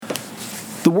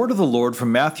The word of the Lord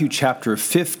from Matthew chapter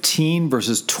 15,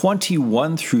 verses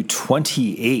 21 through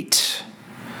 28.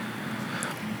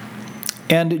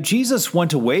 And Jesus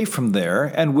went away from there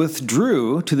and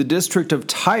withdrew to the district of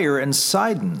Tyre and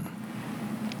Sidon.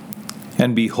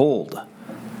 And behold,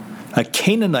 a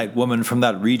Canaanite woman from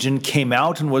that region came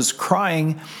out and was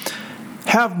crying,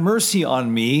 "Have mercy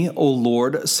on me, O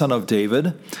Lord, Son of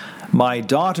David. My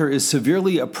daughter is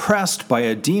severely oppressed by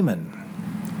a demon."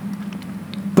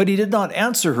 But he did not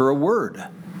answer her a word.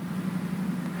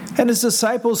 And his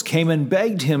disciples came and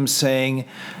begged him, saying,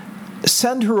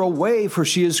 "Send her away, for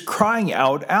she is crying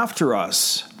out after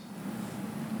us."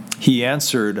 He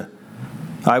answered,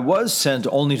 "I was sent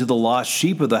only to the lost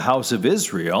sheep of the house of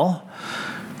Israel."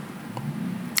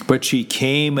 But she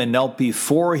came and knelt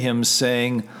before him,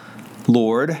 saying,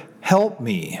 "Lord, help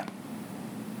me."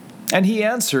 And he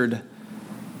answered,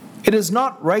 "It is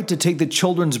not right to take the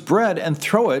children's bread and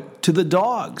throw it to the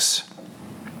dogs."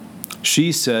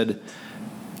 She said,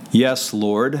 "Yes,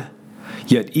 Lord,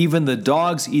 yet even the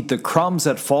dogs eat the crumbs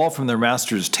that fall from their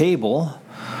master's table."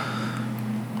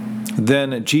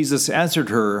 Then Jesus answered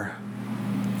her,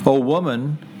 "O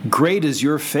woman, great is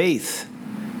your faith.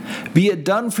 Be it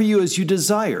done for you as you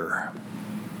desire."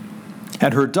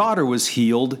 And her daughter was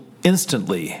healed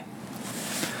instantly.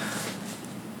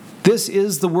 This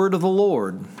is the word of the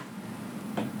Lord.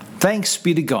 Thanks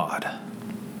be to God.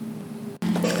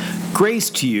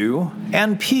 Grace to you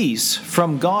and peace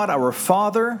from God our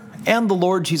Father and the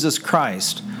Lord Jesus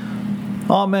Christ.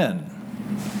 Amen.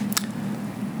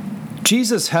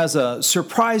 Jesus has a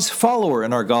surprise follower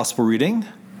in our gospel reading.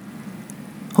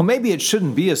 Well, maybe it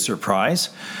shouldn't be a surprise.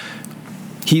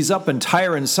 He's up in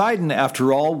Tyre and Sidon,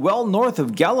 after all, well north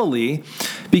of Galilee,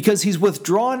 because he's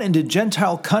withdrawn into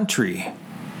Gentile country.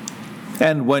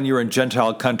 And when you're in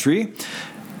Gentile country,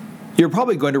 you're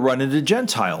probably going to run into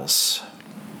Gentiles.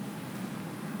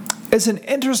 It's an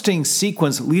interesting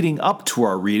sequence leading up to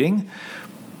our reading.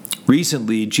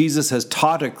 Recently, Jesus has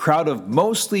taught a crowd of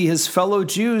mostly his fellow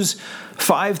Jews,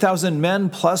 5,000 men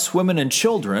plus women and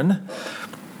children.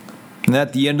 And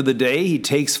at the end of the day, he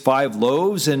takes 5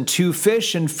 loaves and 2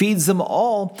 fish and feeds them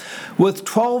all with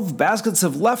 12 baskets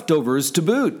of leftovers to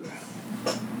boot.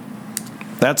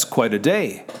 That's quite a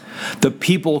day. The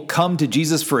people come to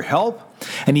Jesus for help,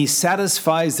 and he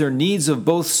satisfies their needs of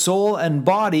both soul and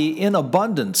body in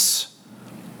abundance.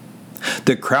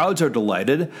 The crowds are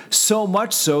delighted, so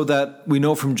much so that we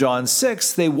know from John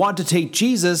 6 they want to take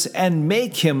Jesus and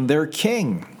make him their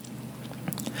king.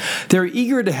 They're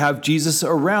eager to have Jesus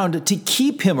around, to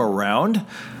keep him around,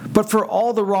 but for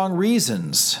all the wrong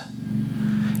reasons.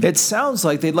 It sounds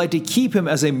like they'd like to keep him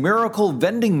as a miracle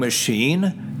vending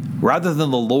machine rather than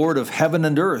the Lord of heaven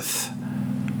and earth.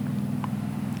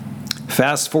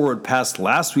 Fast forward past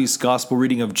last week's gospel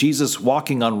reading of Jesus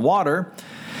walking on water,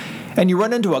 and you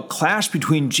run into a clash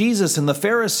between Jesus and the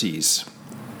Pharisees.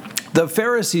 The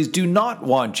Pharisees do not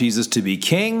want Jesus to be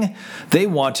king. They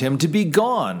want him to be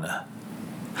gone.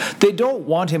 They don't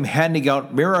want him handing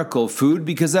out miracle food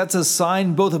because that's a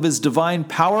sign both of his divine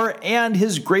power and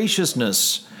his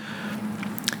graciousness.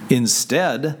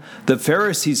 Instead, the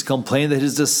Pharisees complain that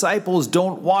his disciples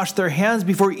don't wash their hands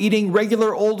before eating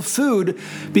regular old food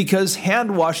because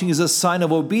hand washing is a sign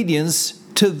of obedience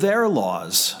to their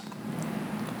laws.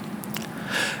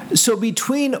 So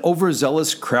between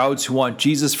overzealous crowds who want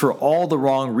Jesus for all the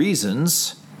wrong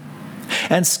reasons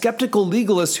and skeptical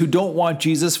legalists who don't want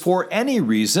Jesus for any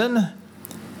reason,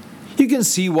 you can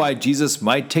see why Jesus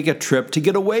might take a trip to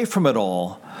get away from it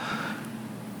all.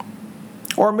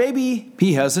 Or maybe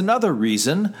he has another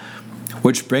reason,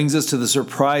 which brings us to the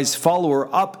surprise follower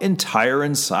up in Tyre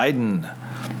and Sidon.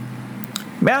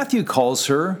 Matthew calls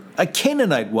her a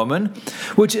Canaanite woman,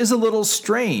 which is a little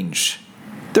strange.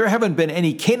 There haven't been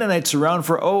any Canaanites around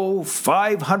for,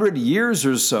 500 years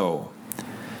or so.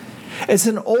 It's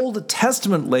an Old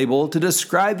Testament label to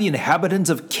describe the inhabitants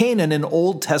of Canaan in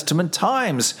Old Testament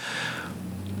times.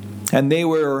 And they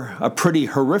were a pretty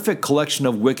horrific collection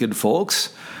of wicked folks,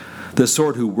 the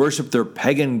sort who worshiped their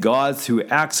pagan gods through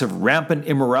acts of rampant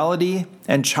immorality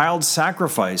and child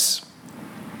sacrifice.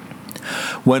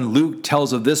 When Luke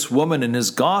tells of this woman in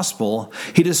his gospel,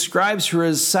 he describes her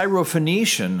as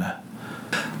Syrophoenician.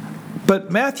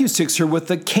 But Matthew sticks her with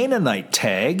the Canaanite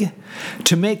tag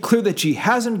to make clear that she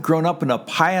hasn't grown up in a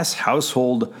pious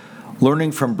household,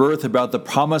 learning from birth about the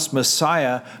promised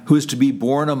Messiah who is to be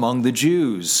born among the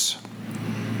Jews.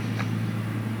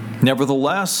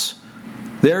 Nevertheless,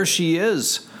 there she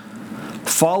is,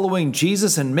 following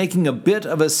Jesus and making a bit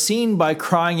of a scene by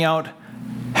crying out,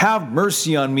 "Have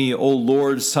mercy on me, O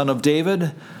Lord, Son of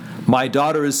David. 'My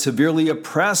daughter is severely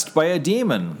oppressed by a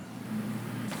demon.'"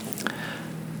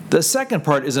 The second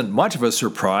part isn't much of a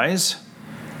surprise.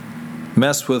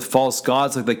 Mess with false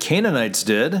gods like the Canaanites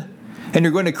did, and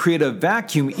you're going to create a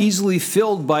vacuum easily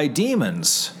filled by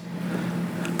demons.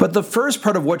 But the first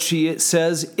part of what she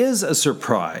says is a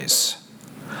surprise.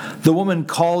 The woman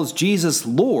calls Jesus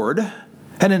Lord,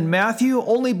 and in Matthew,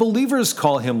 only believers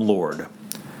call him Lord.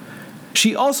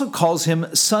 She also calls him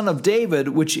Son of David,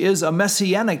 which is a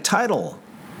messianic title.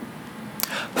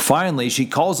 Finally, she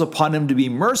calls upon him to be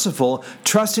merciful,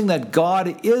 trusting that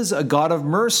God is a God of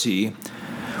mercy,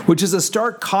 which is a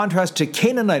stark contrast to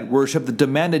Canaanite worship that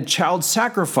demanded child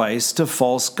sacrifice to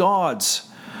false gods.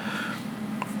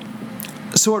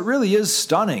 So it really is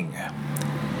stunning.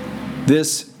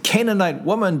 This Canaanite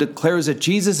woman declares that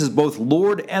Jesus is both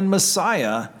Lord and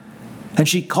Messiah, and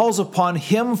she calls upon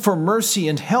him for mercy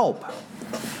and help.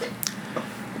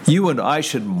 You and I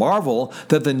should marvel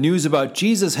that the news about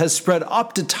Jesus has spread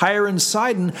up to Tyre and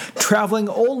Sidon, traveling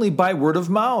only by word of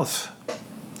mouth.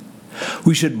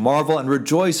 We should marvel and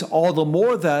rejoice all the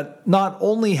more that not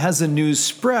only has the news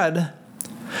spread,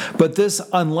 but this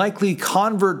unlikely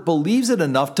convert believes it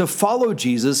enough to follow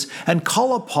Jesus and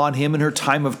call upon him in her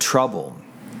time of trouble.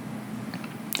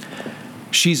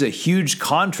 She's a huge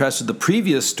contrast to the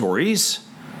previous stories.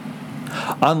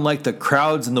 Unlike the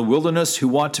crowds in the wilderness who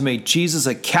want to make Jesus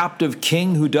a captive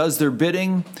king who does their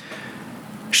bidding,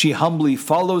 she humbly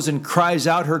follows and cries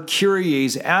out her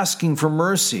Kyries, asking for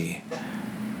mercy.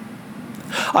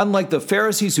 Unlike the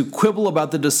Pharisees who quibble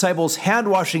about the disciples'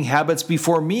 hand-washing habits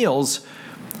before meals,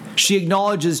 she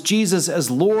acknowledges Jesus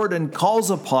as Lord and calls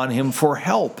upon him for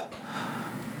help.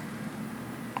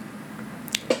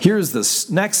 Here's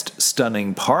the next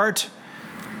stunning part.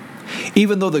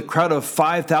 Even though the crowd of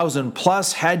 5,000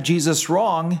 plus had Jesus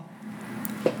wrong,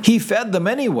 he fed them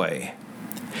anyway.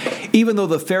 Even though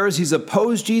the Pharisees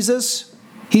opposed Jesus,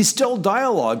 he still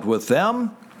dialogued with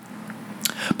them.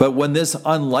 But when this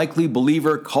unlikely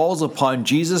believer calls upon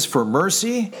Jesus for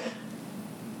mercy,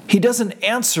 he doesn't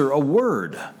answer a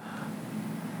word.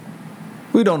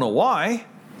 We don't know why,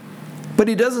 but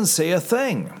he doesn't say a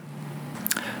thing.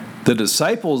 The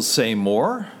disciples say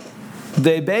more.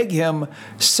 They beg him,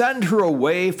 "Send her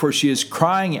away, for she is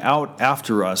crying out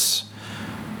after us."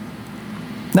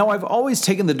 Now, I've always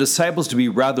taken the disciples to be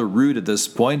rather rude at this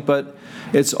point, but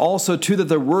it's also true that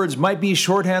their words might be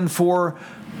shorthand for,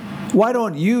 "Why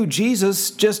don't you,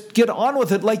 Jesus, just get on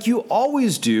with it like you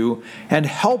always do and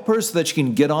help her so that she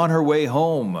can get on her way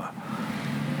home?"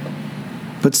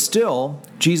 But still,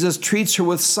 Jesus treats her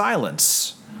with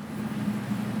silence.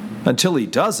 Until he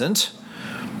doesn't.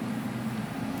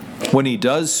 When he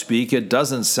does speak, it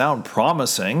doesn't sound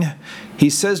promising. He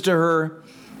says to her,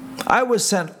 "I was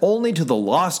sent only to the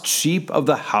lost sheep of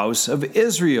the house of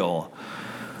Israel."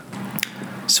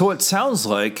 So it sounds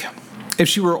like if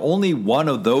she were only one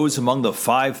of those among the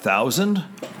 5,000,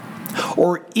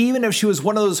 or even if she was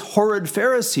one of those horrid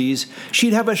Pharisees,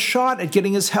 she'd have a shot at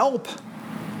getting his help.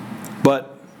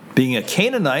 But being a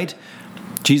Canaanite,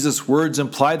 Jesus' words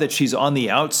imply that she's on the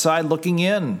outside looking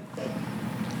in.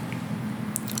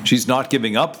 She's not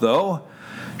giving up, though.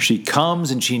 She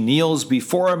comes and she kneels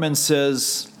before him and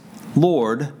says,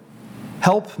 "Lord,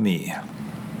 help me."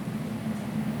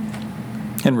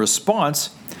 In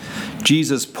response,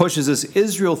 Jesus pushes this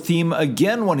Israel theme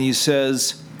again when he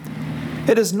says,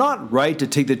 "It is not right to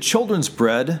take the children's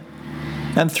bread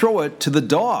and throw it to the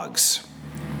dogs."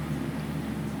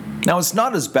 Now, it's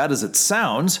not as bad as it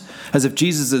sounds, as if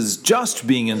Jesus is just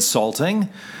being insulting.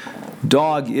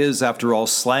 Dog is, after all,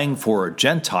 slang for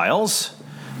Gentiles.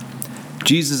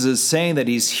 Jesus is saying that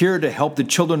he's here to help the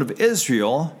children of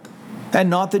Israel and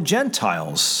not the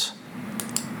Gentiles.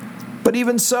 But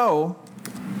even so,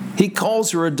 he calls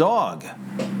her a dog.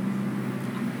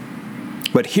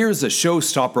 But here's the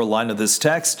showstopper line of this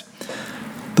text.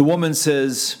 The woman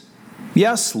says,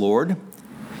 "Yes, Lord,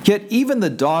 yet even the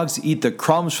dogs eat the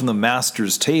crumbs from the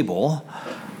master's table."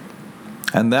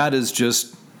 And that is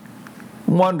just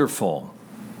wonderful.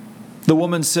 The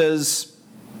woman says,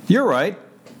 "You're right,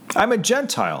 I'm a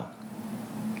Gentile.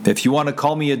 If you want to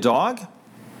call me a dog,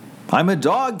 I'm a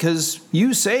dog because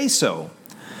you say so.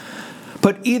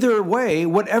 But either way,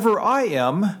 whatever I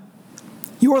am,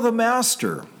 you're the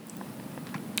master.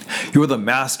 You're the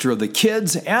master of the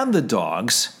kids and the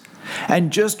dogs,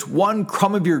 and just one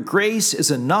crumb of your grace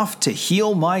is enough to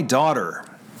heal my daughter."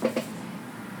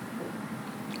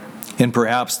 In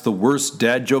perhaps the worst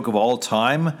dad joke of all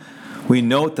time, we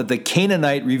note that the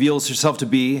Canaanite reveals herself to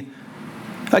be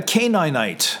a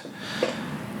Canaanite.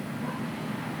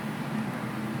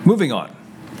 Moving on.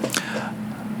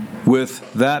 With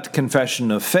that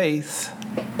confession of faith,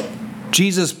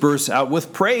 Jesus bursts out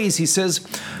with praise. He says,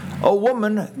 "O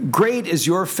woman, great is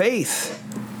your faith.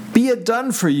 Be it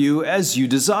done for you as you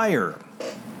desire."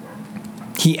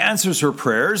 He answers her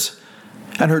prayers,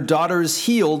 and her daughter is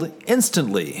healed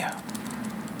instantly.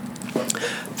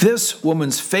 This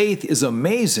woman's faith is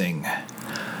amazing.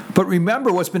 But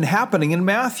remember what's been happening in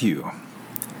Matthew.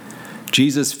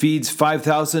 Jesus feeds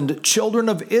 5,000 children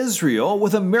of Israel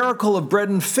with a miracle of bread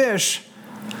and fish,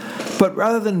 but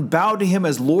rather than bow to him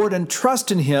as Lord and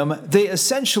trust in him, they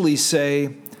essentially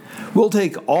say, "We'll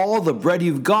take all the bread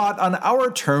you've got on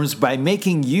our terms by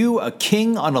making you a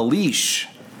king on a leash."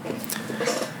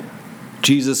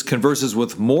 Jesus converses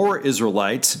with more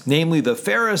Israelites, namely the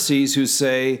Pharisees, who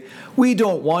say, "We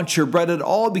don't want your bread at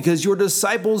all because your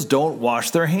disciples don't wash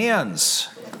their hands."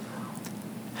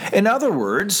 In other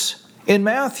words, in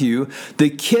Matthew,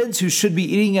 the kids who should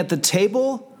be eating at the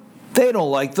table, they don't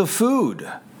like the food.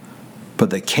 But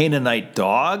the Canaanite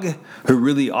dog, who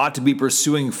really ought to be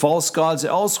pursuing false gods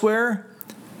elsewhere,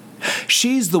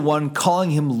 she's the one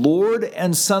calling him Lord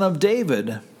and Son of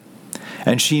David.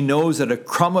 And she knows that a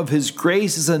crumb of his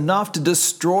grace is enough to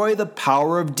destroy the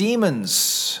power of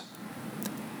demons.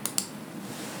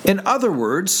 In other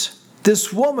words,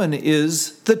 this woman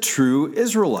is the true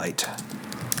Israelite.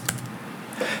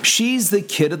 She's the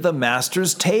kid at the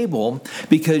master's table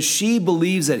because she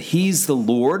believes that he's the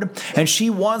Lord and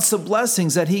she wants the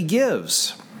blessings that he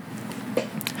gives.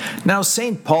 Now,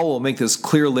 St. Paul will make this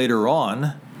clear later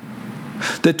on.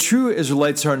 The true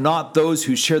Israelites are not those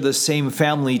who share the same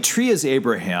family tree as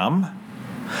Abraham.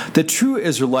 The true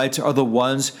Israelites are the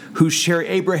ones who share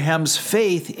Abraham's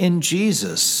faith in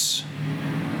Jesus.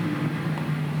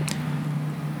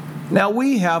 Now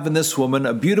we have in this woman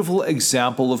a beautiful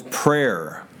example of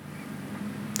prayer.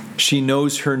 She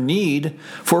knows her need,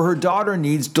 for her daughter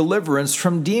needs deliverance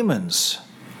from demons.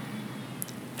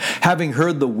 Having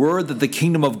heard the word that the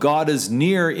kingdom of God is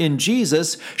near in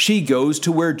Jesus, she goes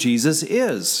to where Jesus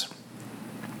is.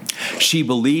 She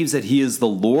believes that he is the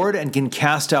Lord and can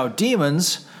cast out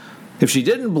demons. If she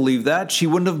didn't believe that, she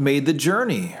wouldn't have made the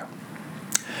journey.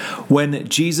 When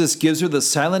Jesus gives her the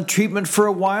silent treatment for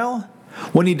a while,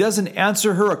 when he doesn't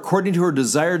answer her according to her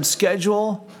desired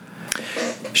schedule,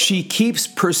 she keeps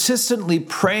persistently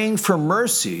praying for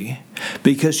mercy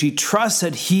because she trusts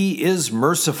that he is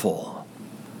merciful.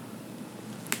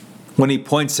 When he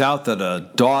points out that a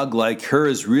dog like her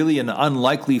is really an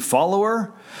unlikely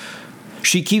follower,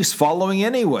 she keeps following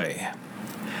anyway.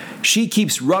 She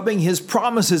keeps rubbing his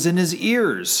promises in his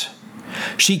ears.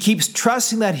 She keeps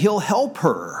trusting that he'll help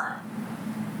her.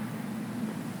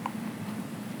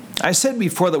 I said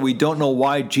before that we don't know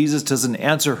why Jesus doesn't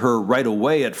answer her right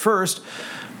away at first,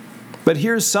 but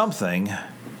here's something.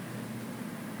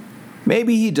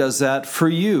 Maybe he does that for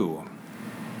you.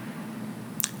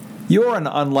 You're an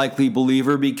unlikely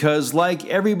believer because, like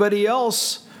everybody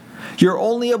else, you're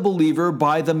only a believer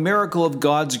by the miracle of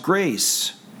God's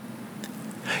grace.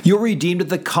 You're redeemed at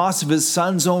the cost of his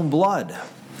Son's own blood.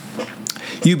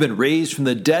 You've been raised from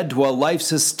the dead to a life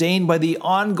sustained by the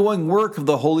ongoing work of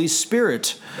the Holy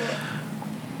Spirit.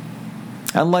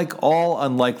 And like all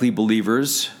unlikely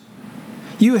believers,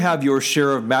 you have your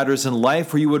share of matters in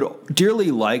life where you would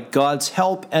dearly like God's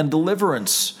help and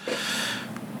deliverance.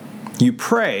 You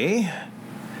pray,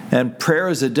 and prayer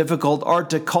is a difficult art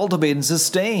to cultivate and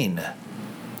sustain.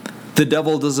 The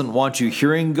devil doesn't want you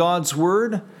hearing God's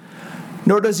word,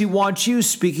 nor does he want you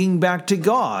speaking back to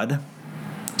God.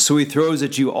 So he throws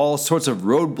at you all sorts of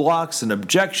roadblocks and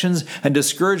objections and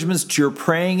discouragements to your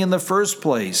praying in the first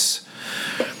place.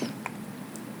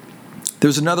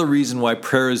 There's another reason why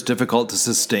prayer is difficult to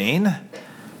sustain.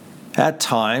 At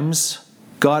times,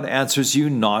 God answers you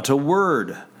not a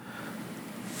word.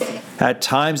 At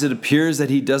times it appears that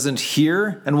he doesn't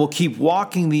hear and will keep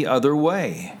walking the other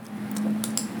way.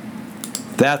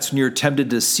 That's when you're tempted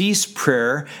to cease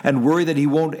prayer and worry that he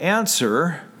won't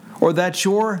answer or that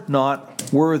you're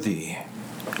not worthy.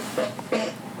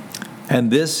 And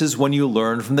this is when you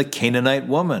learn from the Canaanite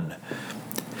woman.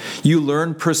 You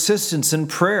learn persistence in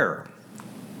prayer.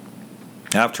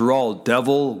 After all,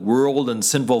 devil, world, and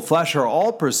sinful flesh are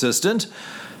all persistent.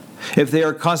 If they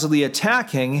are constantly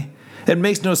attacking, it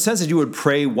makes no sense that you would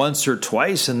pray once or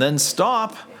twice and then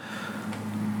stop.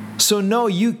 So no,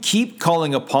 you keep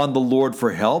calling upon the Lord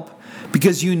for help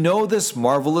because you know this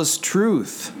marvelous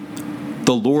truth.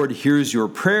 The Lord hears your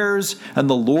prayers and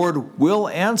the Lord will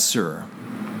answer.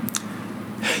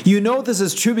 You know this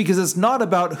is true because it's not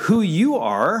about who you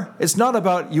are. It's not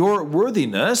about your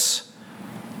worthiness.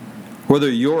 Whether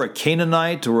you're a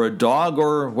Canaanite or a dog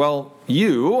or, well,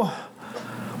 you.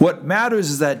 What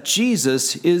matters is that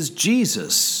Jesus is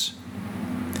Jesus.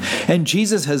 And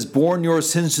Jesus has borne your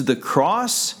sins to the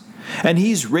cross, And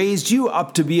he's raised you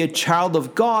up to be a child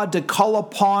of God, to call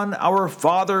upon our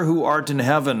Father who art in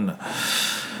heaven.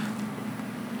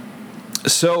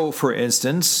 So, for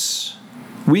instance,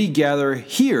 we gather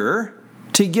here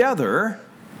together,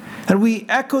 and we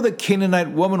echo the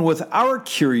Canaanite woman with our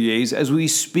Kyries as we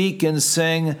speak and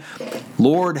sing,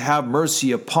 Lord, have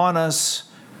mercy upon us.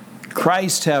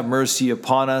 Christ, have mercy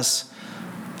upon us.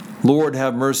 Lord,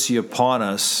 have mercy upon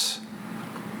us.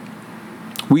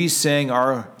 We sang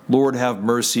our Lord, have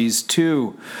mercies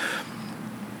too.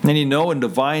 And in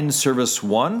Divine Service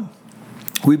 1,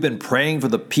 we've been praying for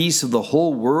the peace of the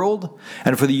whole world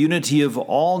and for the unity of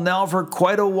all now for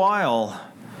quite a while.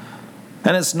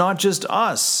 And it's not just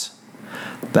us.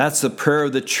 That's the prayer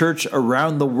of the church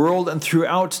around the world and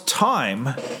throughout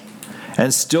time.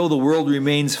 And still the world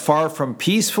remains far from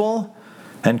peaceful,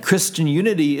 and Christian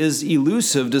unity is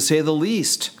elusive, to say the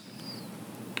least.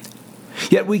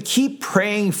 Yet we keep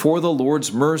praying for the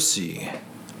Lord's mercy.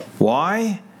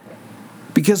 Why?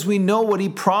 Because we know what he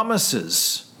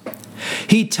promises.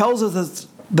 He tells us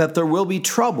that there will be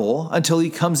trouble until he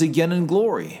comes again in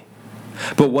glory.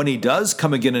 But when he does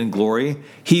come again in glory,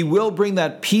 he will bring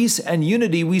that peace and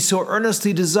unity we so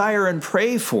earnestly desire and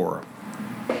pray for.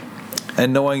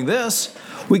 And knowing this,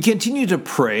 we continue to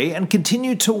pray and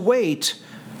continue to wait,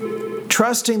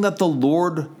 trusting that the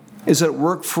Lord is at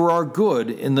work for our good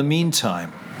in the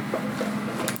meantime.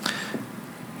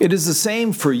 It is the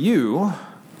same for you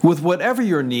with whatever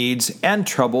your needs and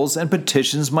troubles and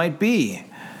petitions might be.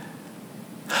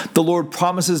 The Lord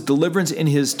promises deliverance in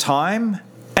his time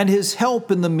and his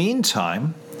help in the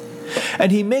meantime,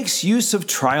 and he makes use of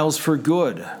trials for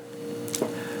good.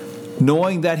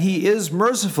 Knowing that he is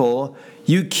merciful,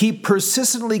 you keep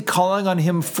persistently calling on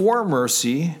him for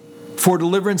mercy, for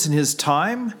deliverance in his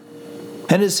time,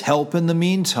 and his help in the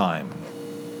meantime.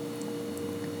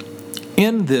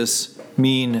 In this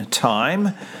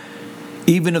meantime,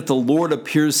 even if the Lord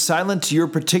appears silent to your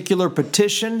particular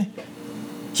petition,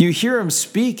 you hear him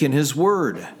speak in his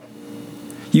word.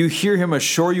 You hear him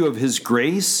assure you of his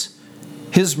grace,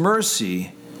 his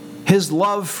mercy, his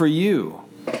love for you.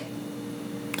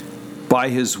 By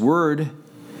his word,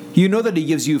 you know that he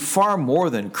gives you far more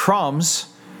than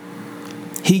crumbs.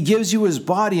 He gives you his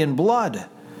body and blood.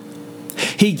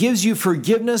 He gives you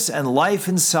forgiveness and life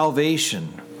and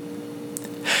salvation.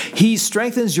 He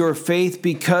strengthens your faith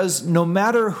because no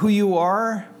matter who you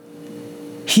are,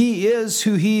 he is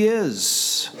who he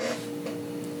is.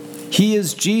 He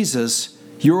is Jesus,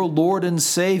 your Lord and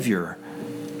Savior.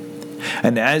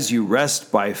 And as you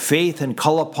rest by faith and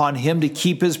call upon him to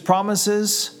keep his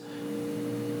promises,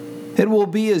 it will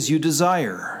be as you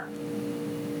desire.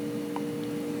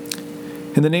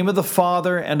 In the name of the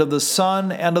Father, and of the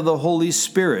Son, and of the Holy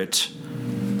Spirit.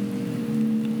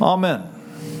 Amen.